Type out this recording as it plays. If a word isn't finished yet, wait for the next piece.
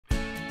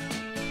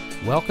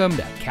Welcome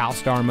to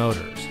CalStar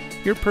Motors,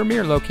 your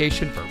premier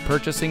location for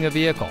purchasing a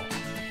vehicle.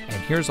 And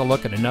here's a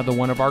look at another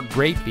one of our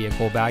great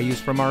vehicle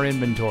values from our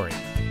inventory,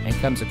 and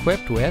comes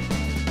equipped with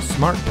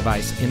smart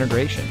device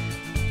integration,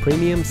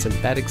 premium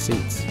synthetic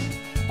seats,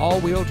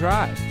 all-wheel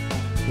drive,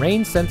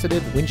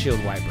 rain-sensitive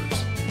windshield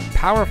wipers,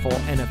 powerful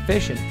and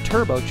efficient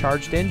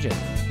turbocharged engine,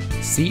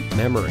 seat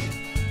memory,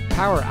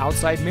 power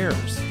outside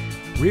mirrors,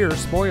 rear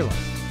spoiler,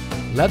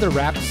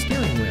 leather-wrapped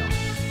steering wheel,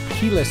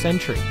 keyless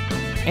entry,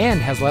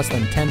 and has less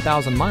than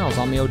 10,000 miles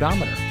on the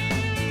odometer.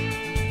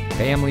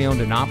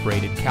 Family-owned and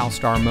operated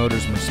CalStar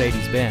Motors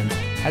Mercedes-Benz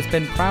has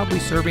been proudly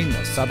serving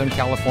the Southern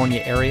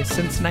California area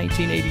since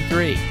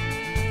 1983.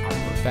 Our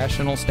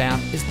professional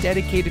staff is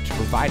dedicated to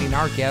providing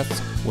our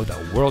guests with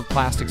a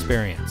world-class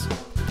experience.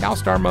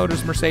 CalStar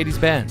Motors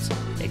Mercedes-Benz.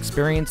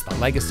 Experience the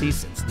legacy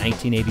since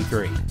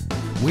 1983.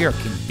 We are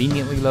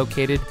conveniently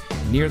located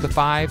near the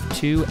 5,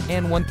 2,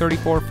 and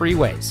 134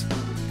 freeways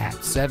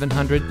at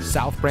 700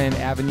 South Brand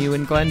Avenue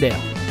in Glendale,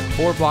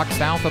 4 blocks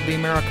south of the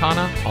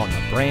Americana on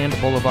the Brand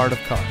Boulevard of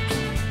Cars.